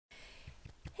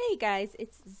Hey guys,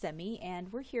 it's Zemi,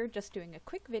 and we're here just doing a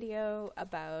quick video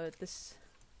about this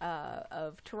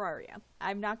of Terraria.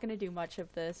 I'm not going to do much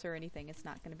of this or anything, it's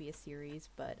not going to be a series,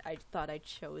 but I thought I'd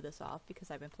show this off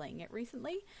because I've been playing it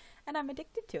recently, and I'm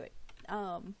addicted to it.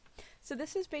 So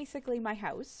this is basically my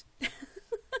house.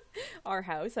 Our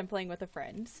house. I'm playing with a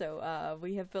friend, so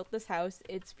we have built this house.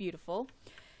 It's beautiful.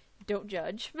 Don't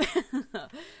judge.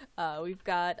 We've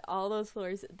got all those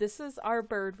floors. This is our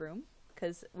bird room,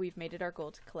 because we've made it our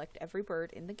goal to collect every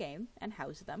bird in the game and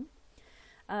house them.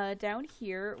 Down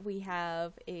here we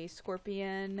have a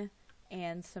scorpion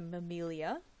and some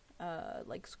mammalia,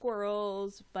 like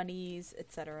squirrels, bunnies,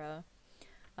 etc.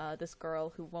 This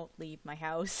girl who won't leave my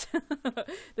house.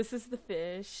 This is the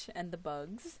fish and the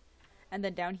bugs. And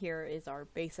then down here is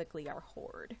basically our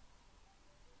horde.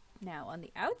 Now on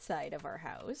the outside of our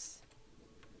house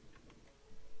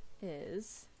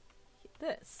is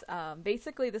this.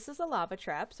 Basically this is a lava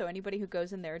trap, so anybody who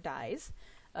goes in there dies,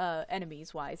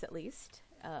 enemies wise at least.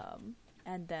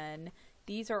 And then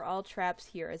these are all traps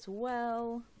here as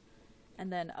well.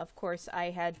 And then of course I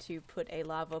had to put a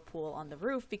lava pool on the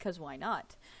roof because why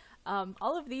not?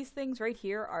 All of these things right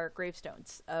here are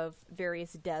gravestones of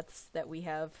various deaths that we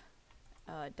have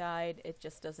died. It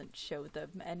just doesn't show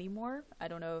them anymore. I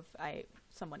don't know if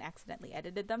someone accidentally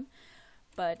edited them,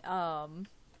 but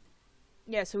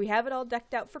yeah, so we have it all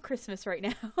decked out for Christmas right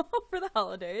now for the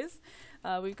holidays.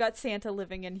 We've got Santa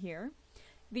living in here.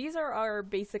 These are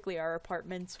basically our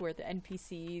apartments where the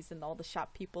NPCs and all the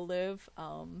shop people live.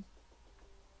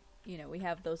 You know, we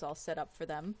have those all set up for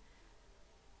them.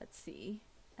 Let's see.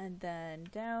 And then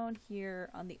down here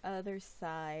on the other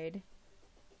side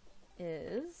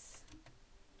is...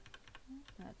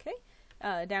 Okay.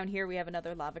 Down here we have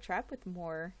another lava trap with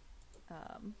more,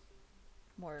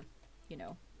 you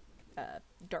know,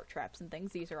 dart traps and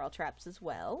things. These are all traps as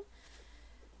well.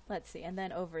 Let's see. And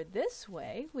then over this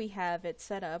way we have it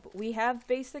set up. We have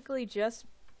basically just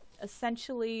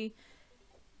essentially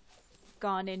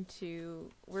gone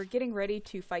into... We're getting ready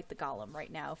to fight the golem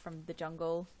right now from the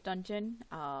jungle dungeon.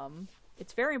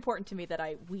 It's very important to me that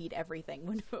I weed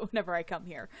everything whenever I come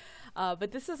here.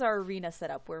 But this is our arena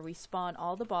setup where we spawn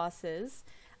all the bosses.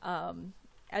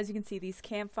 As you can see, these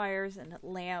campfires and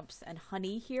lamps and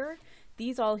honey here,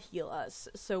 these all heal us.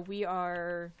 So we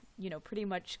are, you know, pretty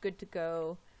much good to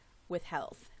go with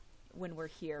health when we're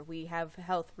here. We have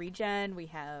health regen, we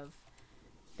have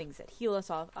things that heal us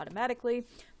off automatically.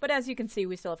 But as you can see,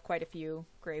 we still have quite a few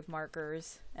grave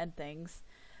markers and things.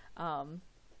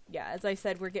 Yeah, as I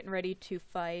said, we're getting ready to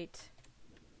fight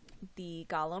the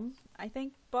golem, I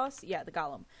think, boss? Yeah, the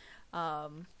golem.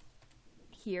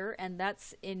 Here, and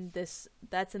that's in this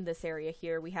area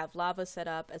here. We have lava set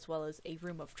up as well as a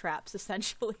room of traps,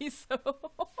 essentially, so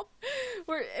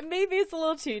maybe it's a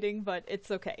little cheating, but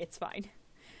it's okay, it's fine.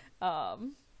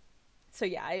 So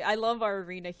yeah, I love our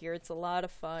arena here. It's a lot of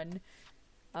fun.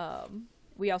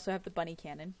 We also have the bunny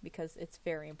cannon because it's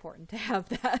very important to have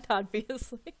that,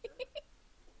 obviously.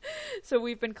 So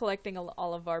we've been collecting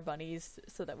all of our bunnies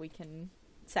so that we can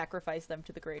sacrifice them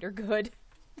to the greater good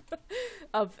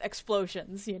of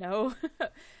explosions, you know.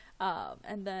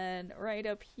 And then right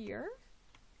up here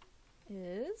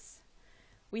is...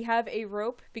 We have a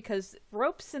rope, because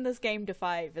ropes in this game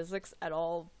defy physics at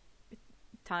all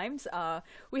times.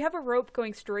 We have a rope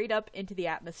going straight up into the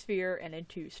atmosphere and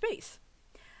into space.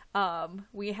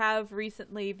 We have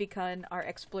recently begun our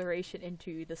exploration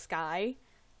into the sky.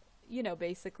 You know,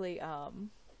 basically, I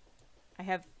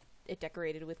have it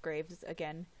decorated with graves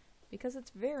again, because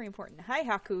it's very important. Hi,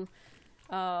 Haku.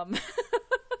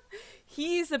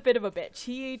 He's a bit of a bitch.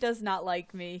 He does not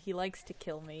like me. He likes to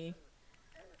kill me.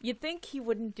 You'd think he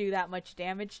wouldn't do that much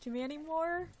damage to me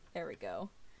anymore. There we go.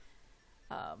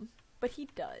 But he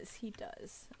does. He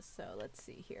does. So let's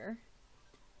see here.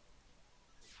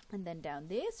 And then down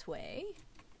this way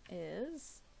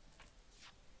is...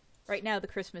 Right now the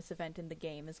Christmas event in the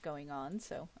game is going on,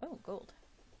 so... Oh, gold.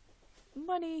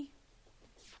 Money!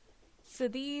 So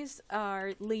these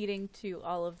are leading to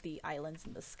all of the islands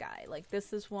in the sky. Like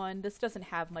this is one. This doesn't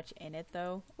have much in it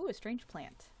though. Ooh, a strange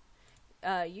plant.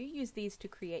 You use these to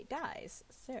create dyes.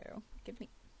 So, give me...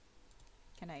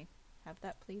 Can I have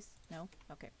that please? No?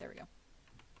 Okay, there we go.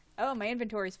 Oh, my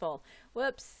inventory's full.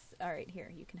 Whoops. Alright,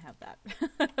 here, you can have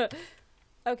that.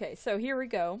 Okay, so here we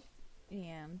go.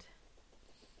 And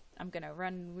I'm gonna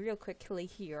run real quickly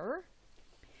here.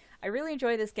 I really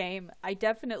enjoy this game. I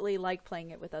definitely like playing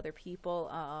it with other people.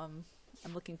 I'm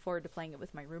looking forward to playing it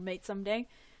with my roommate someday.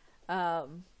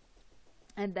 And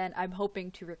then I'm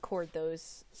hoping to record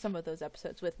some of those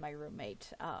episodes with my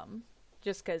roommate.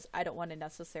 Just because I don't want to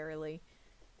necessarily...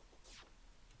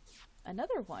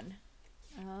 Another one.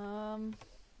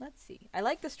 Let's see. I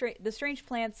like the strange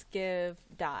plants give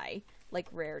dye, like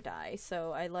rare dye,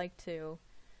 so I like to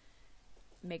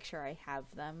make sure I have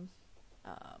them.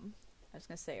 I was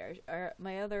gonna say our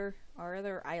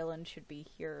other island should be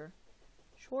here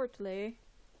shortly.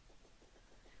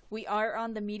 We are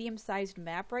on the medium-sized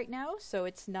map right now, so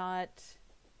it's not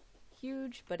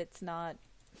huge, but it's not...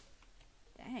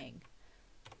 Dang.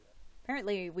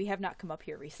 Apparently, we have not come up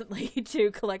here recently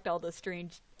to collect all the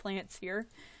strange plants here.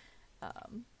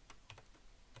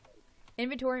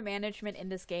 Inventory management in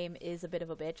this game is a bit of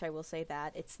a bitch, I will say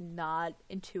that. It's not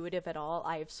intuitive at all.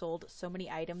 I have sold so many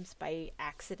items by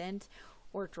accident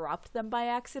or dropped them by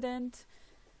accident,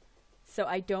 so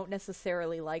I don't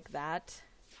necessarily like that.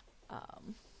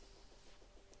 Alright,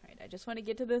 I just want to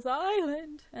get to this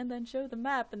island and then show the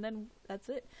map, and then that's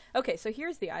it. Okay, so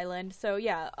here's the island. So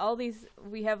yeah,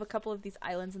 we have a couple of these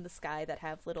islands in the sky that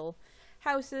have little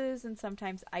houses and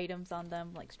sometimes items on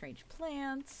them, like strange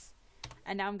plants.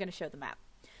 And now I'm going to show the map.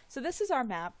 So this is our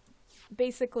map.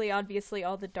 Basically, obviously,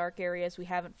 all the dark areas we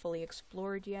haven't fully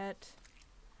explored yet.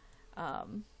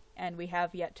 And we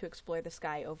have yet to explore the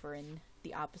sky over in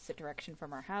the opposite direction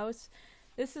from our house.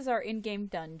 This is our in-game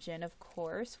dungeon, of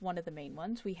course, one of the main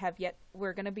ones.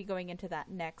 We're going to be going into that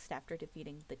next after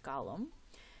defeating the golem.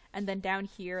 And then down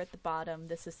here at the bottom,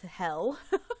 this is hell.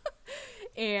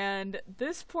 And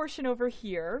this portion over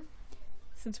here,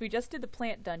 since we just did the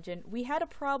plant dungeon, we had a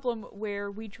problem where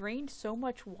we drained so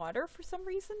much water for some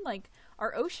reason. Like,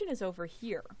 our ocean is over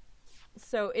here.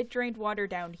 So it drained water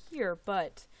down here,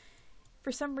 but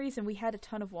for some reason we had a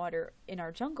ton of water in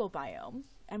our jungle biome,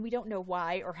 and we don't know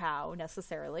why or how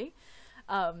necessarily.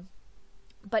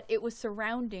 But it was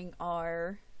surrounding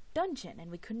our dungeon, and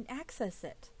we couldn't access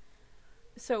it.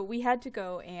 So we had to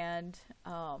go and,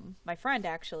 my friend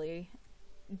actually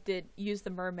did use the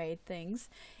mermaid things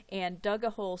and dug a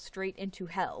hole straight into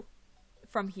hell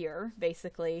from here,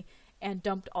 basically, and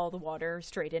dumped all the water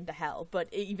straight into hell.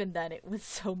 But even then, it was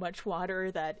so much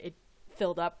water that it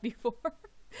filled up before.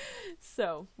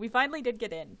 So we finally did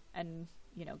get in and,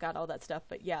 you know, got all that stuff.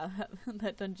 But yeah,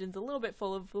 that dungeon's a little bit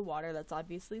full of the water. That's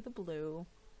obviously the blue.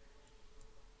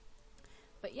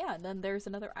 But yeah, and then there's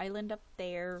another island up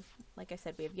there. Like I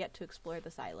said, we have yet to explore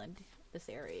this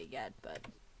area yet, but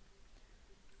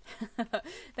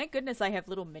thank goodness I have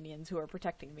little minions who are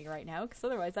protecting me right now, because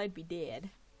otherwise I'd be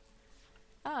dead.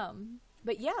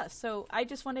 But yeah, so I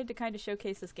just wanted to kind of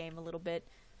showcase this game a little bit,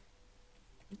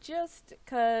 just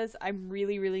because I'm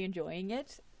really, really enjoying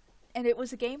it. And it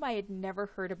was a game I had never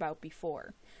heard about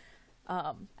before.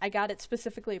 I got it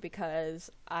specifically because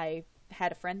I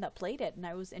had a friend that played it, and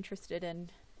I was interested in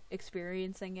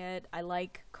experiencing it. I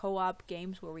like co-op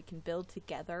games where we can build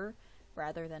together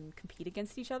rather than compete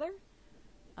against each other.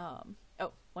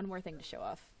 Oh, one more thing to show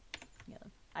off. Yeah,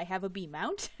 I have a bee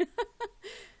mount.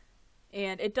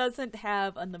 And it doesn't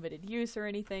have unlimited use or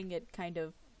anything. It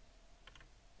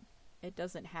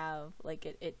doesn't have, like,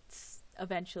 it's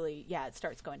eventually, yeah, it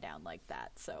starts going down like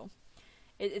that. So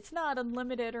it's not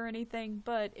unlimited or anything,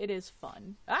 but it is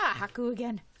fun. Ah, Haku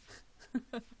again.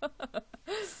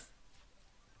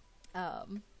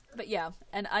 But yeah,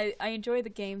 and I enjoy the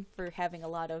game for having a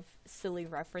lot of silly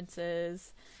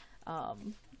references,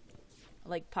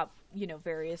 like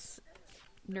various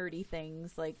nerdy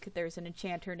things. Like there's an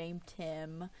enchanter named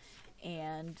Tim,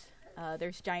 and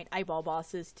there's giant eyeball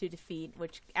bosses to defeat,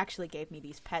 which actually gave me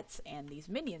these pets and these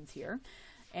minions here,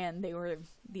 and they were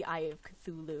the Eye of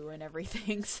Cthulhu and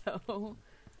everything. So,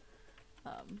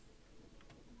 oh,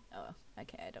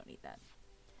 okay, I don't need that.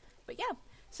 But yeah,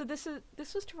 so this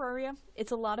was Terraria.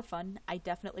 It's a lot of fun. I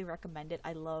definitely recommend it.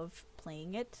 I love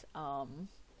playing it.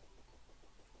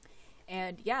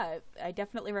 And yeah, I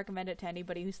definitely recommend it to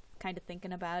anybody who's kind of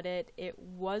thinking about it. It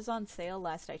was on sale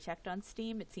last I checked on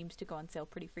Steam. It seems to go on sale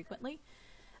pretty frequently.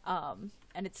 And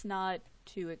it's not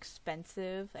too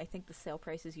expensive. I think the sale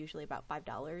price is usually about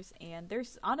 $5, and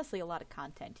there's honestly a lot of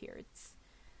content here. It's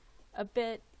a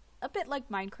bit like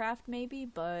Minecraft maybe,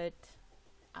 but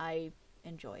I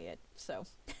enjoy it. So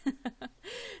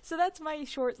so that's my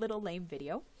short little lame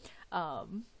video.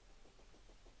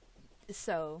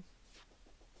 So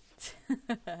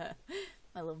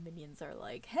my little minions are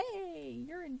like, hey,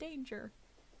 you're in danger.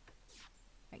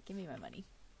 Alright, give me my money.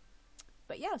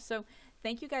 But yeah, so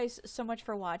thank you guys so much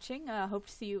for watching. Hope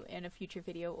to see you in a future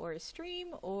video or a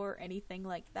stream or anything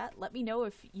like that. Let me know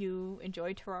if you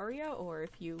enjoyed Terraria, or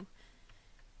if you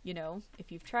know,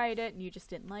 if you've tried it and you just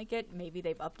didn't like it. Maybe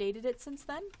they've updated it since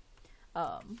then.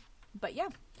 But yeah,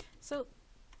 so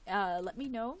let me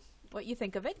know what you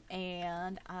think of it,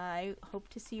 and I hope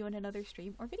to see you in another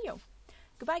stream or video.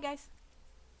 Goodbye, guys!